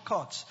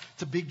shortcuts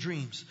to big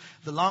dreams.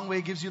 The long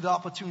way gives you the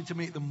opportunity to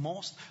make the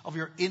most of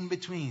your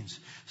in-betweens.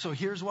 So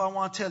here's what I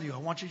want to tell you. I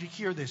want you to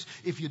hear this.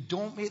 If you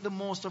don't make the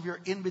most of your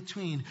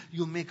in-between,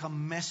 you'll make a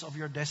mess of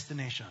your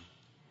destination.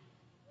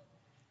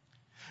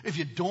 If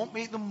you don't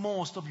make the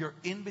most of your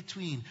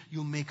in-between,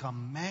 you'll make a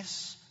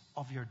mess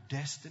of your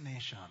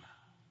destination.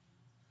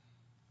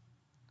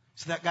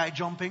 See that guy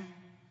jumping?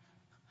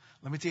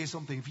 Let me tell you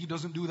something. If he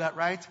doesn't do that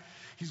right,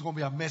 he's going to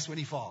be a mess when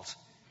he falls.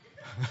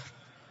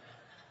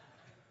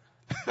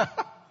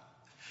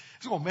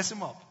 It's going to mess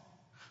him up.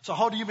 So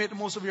how do you make the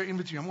most of your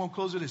in-between? I'm going to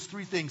close with this.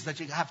 3 things that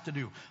you have to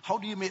do. How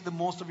do you make the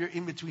most of your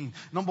in-between?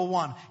 Number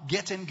 1,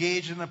 get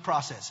engaged in the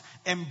process.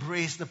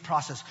 Embrace the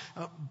process.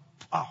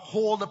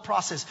 Hold the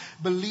process.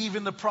 Believe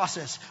in the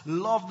process.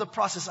 Love the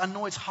process. I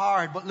know it's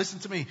hard, but listen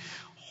to me.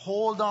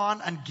 Hold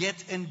on and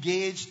get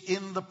engaged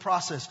in the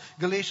process.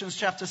 Galatians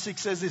chapter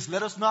 6 says this,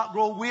 let us not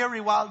grow weary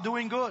while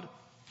doing good.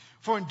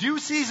 For in due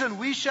season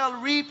we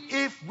shall reap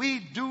if we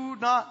do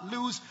not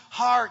lose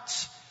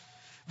heart.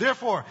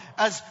 Therefore,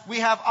 as we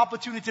have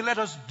opportunity, let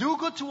us do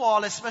good to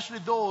all, especially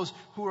those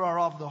who are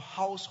of the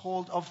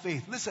household of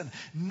faith. Listen,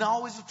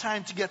 now is the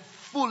time to get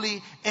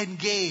fully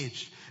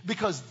engaged,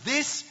 because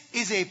this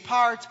is a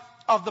part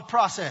of the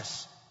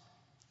process.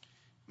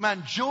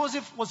 Man,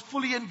 Joseph was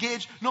fully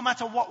engaged no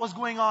matter what was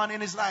going on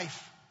in his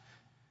life.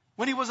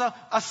 When he was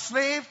a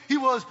slave, he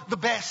was the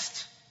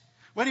best.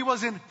 When he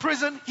was in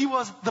prison, he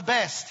was the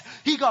best.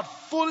 He got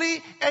fully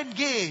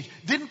engaged.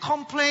 Didn't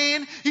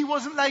complain. He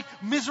wasn't like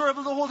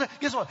miserable the whole time.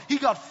 Guess what? He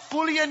got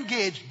fully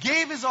engaged.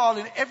 Gave his all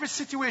in every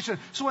situation.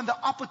 So when the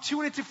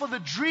opportunity for the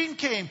dream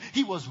came,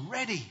 he was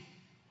ready.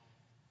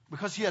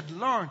 Because he had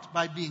learned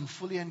by being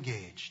fully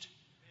engaged.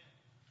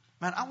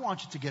 Man, I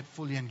want you to get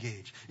fully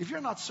engaged. If you're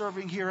not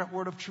serving here at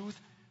Word of Truth,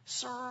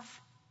 serve.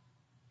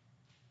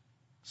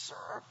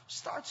 Serve.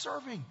 Start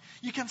serving.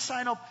 You can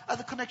sign up at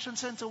the Connection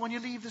Center when you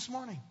leave this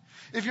morning.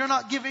 If you're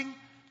not giving,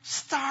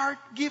 start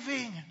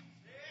giving.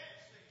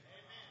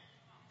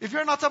 If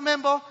you're not a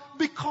member,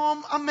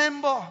 become a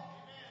member.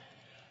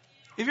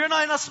 If you're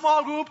not in a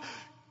small group,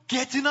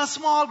 get in a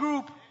small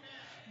group.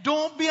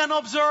 Don't be an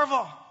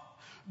observer.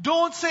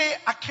 Don't say,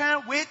 I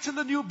can't wait till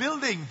the new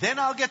building, then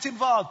I'll get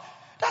involved.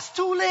 That's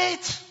too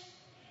late.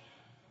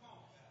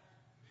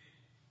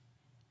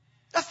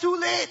 That's too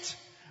late.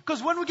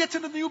 Because when we get to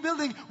the new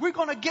building, we're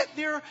going to get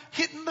there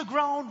hitting the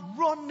ground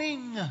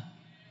running.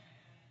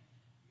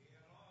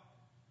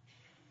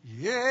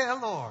 Yeah,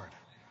 Lord.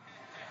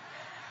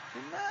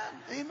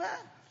 Amen. Amen.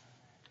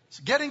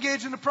 So get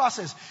engaged in the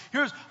process.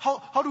 Here's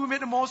how do we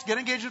make the most? Get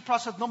engaged in the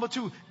process. Number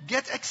 2,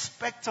 get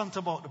expectant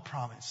about the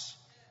promise.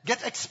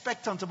 Get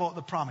expectant about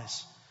the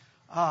promise.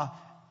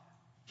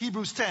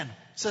 Hebrews 10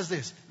 says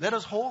this, let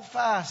us hold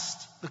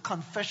fast the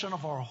confession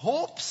of our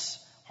hope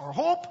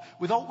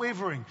without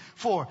wavering.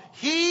 For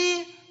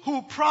he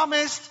who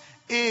promised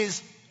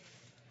is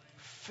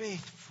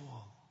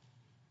faithful.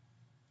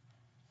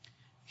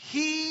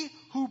 He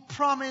who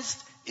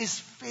promised is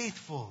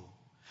faithful.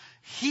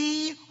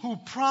 He who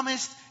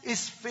promised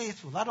is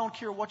faithful. I don't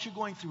care what you're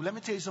going through. Let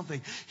me tell you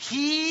something.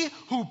 He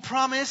who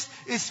promised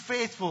is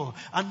faithful.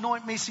 I know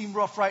it may seem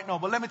rough right now,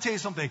 but let me tell you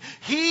something.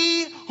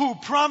 He who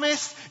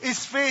promised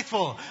is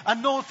faithful. I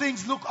know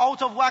things look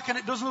out of whack and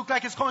it doesn't look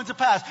like it's coming to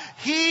pass.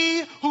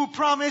 He who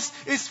promised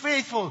is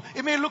faithful.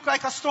 It may look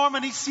like a storm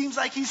and he seems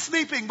like he's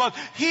sleeping, but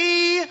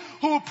he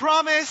who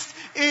promised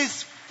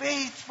is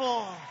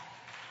faithful.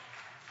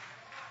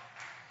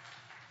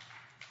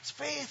 It's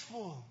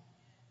faithful.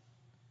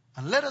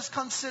 And let us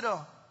consider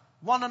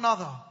one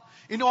another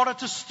in order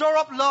to stir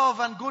up love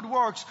and good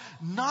works,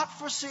 not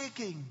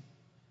forsaking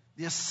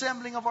the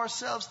assembling of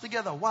ourselves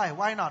together. Why?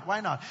 Why not?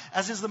 Why not?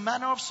 As is the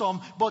manner of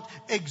some, but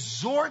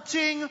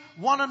exhorting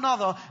one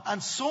another,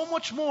 and so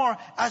much more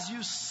as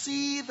you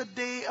see the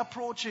day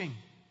approaching.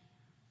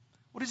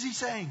 What is he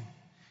saying?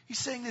 He's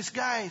saying this,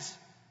 guys,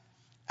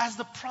 as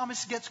the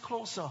promise gets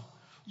closer,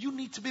 you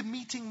need to be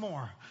meeting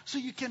more so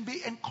you can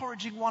be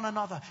encouraging one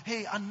another.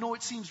 Hey, I know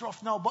it seems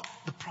rough now, but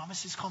the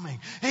promise is coming.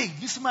 Hey,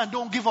 listen, man,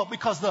 don't give up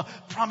because the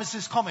promise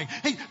is coming.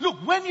 Hey,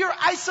 look, when you're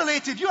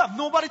isolated, you have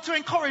nobody to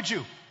encourage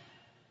you.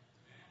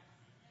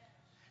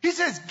 He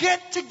says,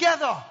 get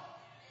together.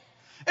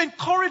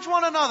 Encourage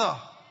one another.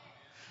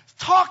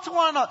 Talk to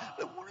one another.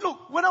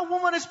 Look, when a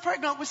woman is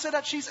pregnant, we say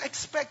that she's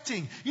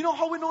expecting. You know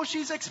how we know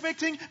she's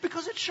expecting?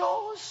 Because it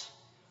shows.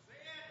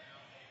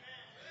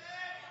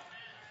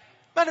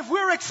 Man, if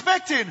we're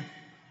expecting,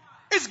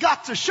 It's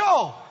got to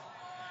show.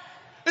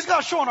 It's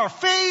got to show in our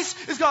face.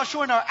 It's got to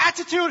show in our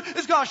attitude.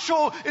 It's got to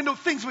show in the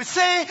things we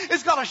say.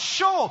 It's got to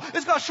show.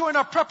 It's got to show in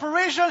our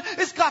preparation.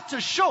 It's got to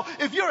show.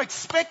 If you're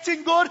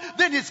expecting good,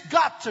 then it's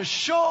got to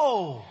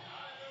show.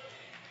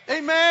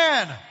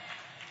 Amen.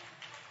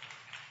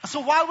 So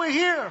while we're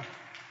here,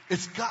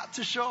 it's got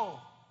to show.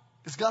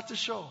 It's got to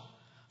show.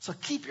 So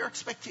keep your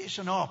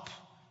expectation up.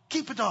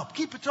 Keep it up.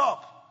 Keep it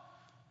up.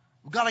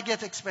 We've got to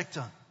get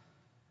expectant.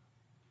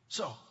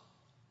 So,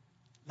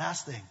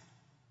 last thing.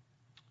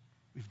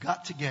 We've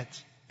got to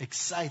get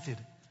excited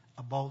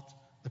about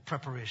the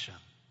preparation.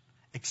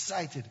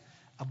 Excited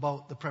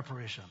about the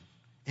preparation.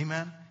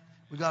 Amen?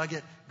 We've got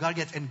to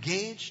get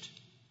engaged.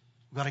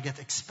 We've got to get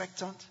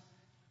expectant.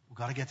 We've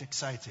got to get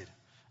excited.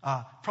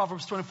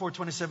 Proverbs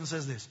 24:27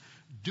 says this.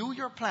 Do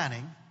your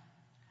planning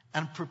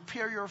and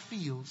prepare your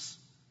fields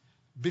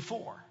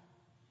before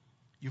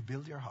you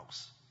build your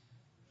house.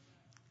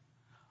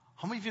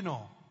 How many of you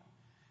know,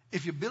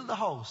 if you build a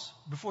house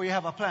before you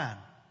have a plan,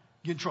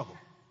 you're in trouble?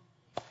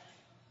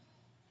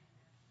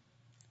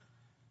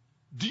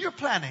 Do your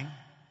planning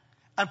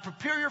and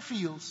prepare your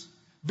fields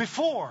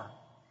before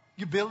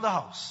you build the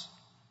house.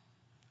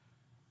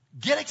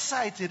 Get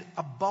excited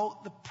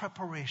about the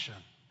preparation.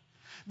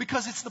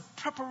 Because it's the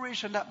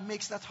preparation that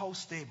makes that house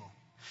stable.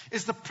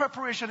 It's the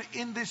preparation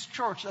in this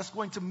church that's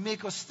going to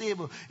make us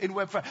stable in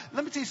Web 5.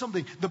 Let me tell you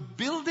something. The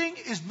building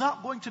is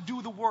not going to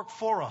do the work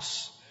for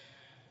us.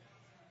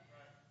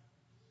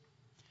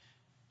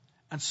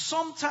 And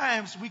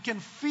sometimes we can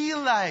feel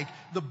like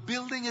the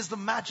building is the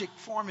magic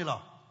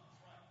formula.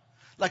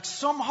 Like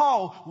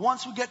somehow,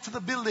 once we get to the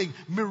building,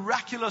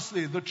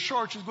 miraculously, the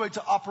church is going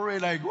to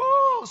operate like,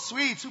 whoa,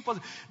 sweet, super.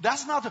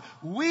 That's not,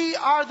 we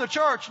are the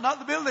church, not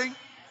the building.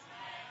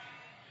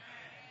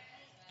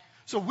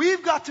 So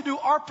we've got to do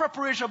our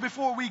preparation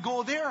before we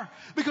go there.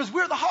 Because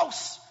we're the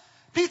house.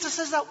 Peter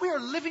says that we are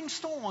living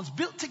stones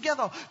built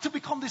together to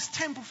become this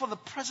temple for the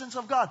presence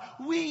of God.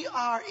 We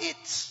are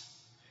it.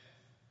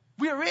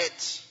 We are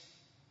it.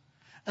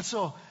 And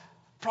so,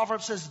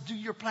 Proverbs says, do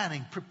your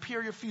planning.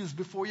 Prepare your fields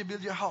before you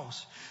build your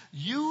house.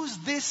 Use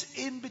this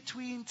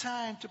in-between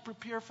time to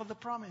prepare for the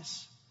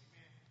promise.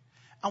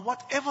 And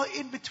whatever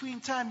in-between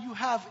time you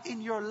have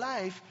in your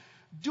life,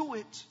 do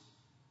it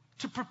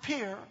to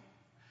prepare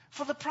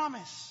for the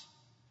promise.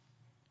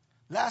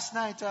 Last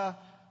night, I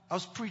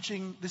was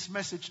preaching this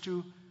message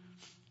to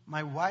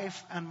my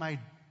wife and my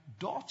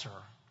daughter,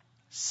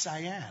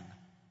 Cyan.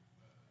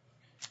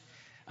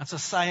 And so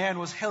Cyan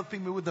was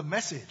helping me with the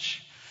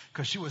message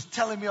because she was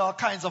telling me all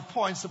kinds of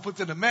points to put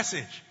in the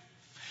message.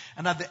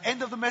 And at the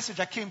end of the message,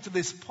 I came to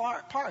this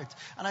part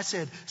and I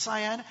said,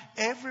 Cyan,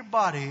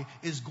 everybody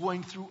is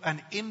going through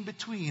an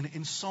in-between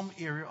in some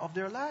area of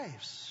their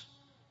lives.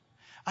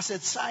 I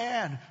said,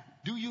 Cyan,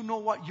 do you know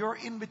what your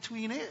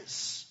in-between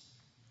is?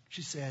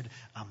 She said,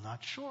 I'm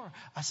not sure.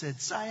 I said,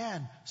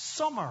 Cyan,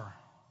 summer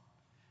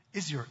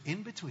is your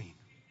in-between.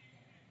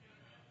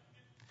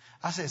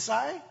 I said,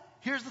 Cy,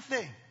 here's the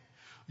thing.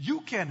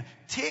 You can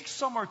take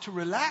summer to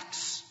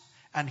relax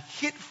and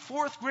hit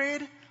 4th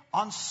grade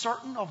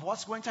uncertain of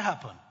what's going to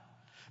happen.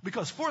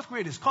 Because 4th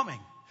grade is coming.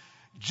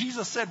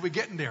 Jesus said we're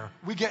getting there.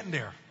 We're getting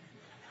there.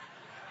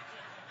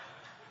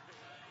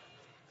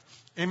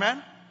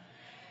 Amen?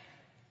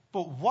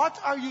 But what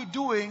are you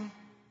doing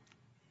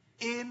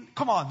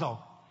come on, no.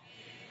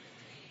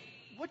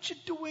 What you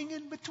doing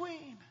in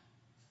between?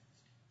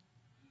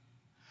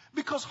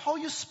 Because how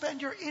you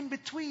spend your in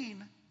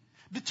between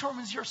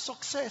determines your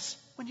success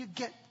when you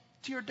get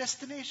to your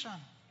destination.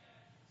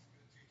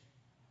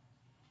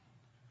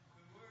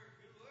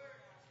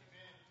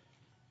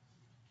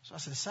 So I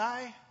said,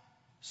 Sai,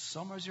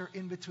 summer's your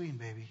in between,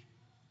 baby.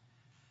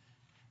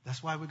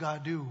 That's why we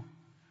got to do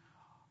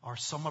our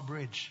summer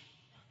bridge.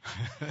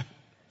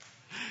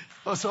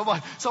 Oh,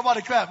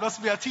 somebody clap.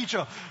 Must be a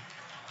teacher.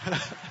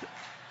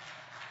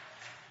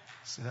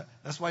 So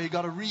that's why you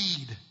got to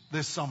read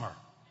this summer.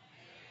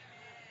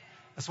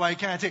 That's why you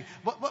can't take.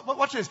 But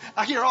watch this.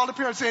 I hear all the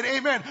parents saying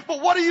amen. But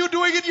what are you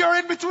doing in your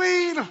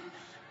in-between?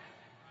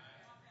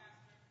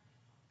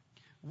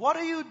 What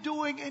are you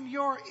doing in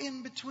your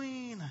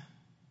in-between?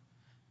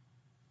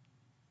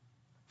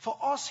 For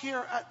us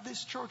here at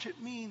this church,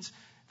 it means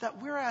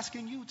that we're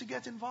asking you to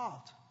get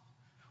involved.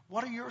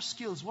 What are your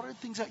skills? What are the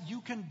things that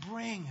you can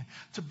bring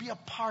to be a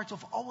part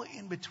of our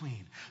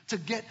in-between? To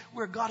get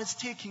where God is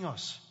taking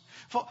us.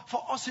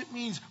 For us, it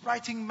means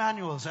writing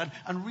manuals and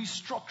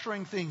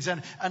restructuring things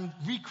and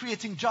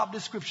recreating job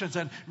descriptions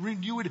and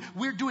renewing.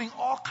 We're doing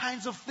all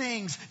kinds of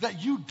things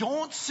that you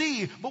don't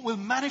see but will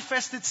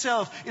manifest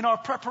itself in our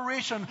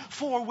preparation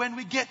for when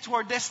we get to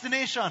our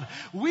destination.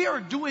 We are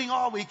doing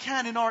all we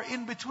can in our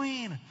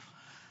in-between.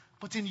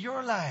 But in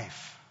your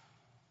life,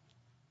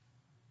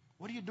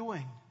 what are you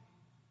doing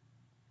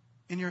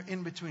in your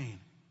in-between?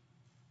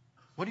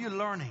 What are you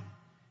learning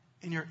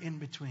in your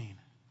in-between?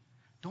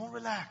 Don't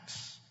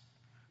relax.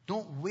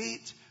 Don't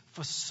wait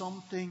for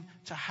something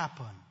to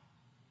happen.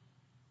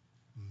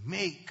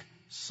 Make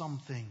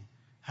something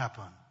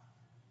happen.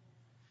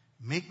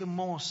 Make the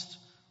most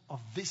of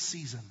this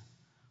season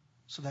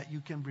so that you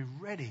can be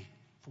ready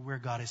for where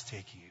God is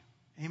taking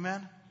you.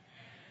 Amen?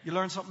 You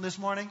learned something this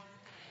morning?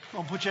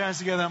 Come on, put your hands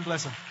together and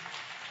bless Him.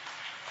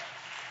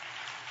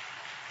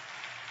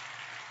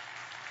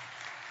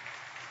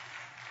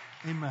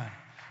 Amen.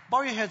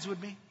 Bow your heads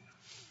with me.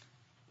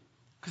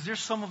 Because there's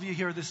some of you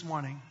here this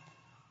morning.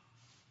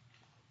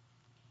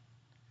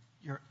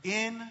 You're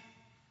in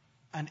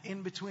and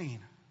in between.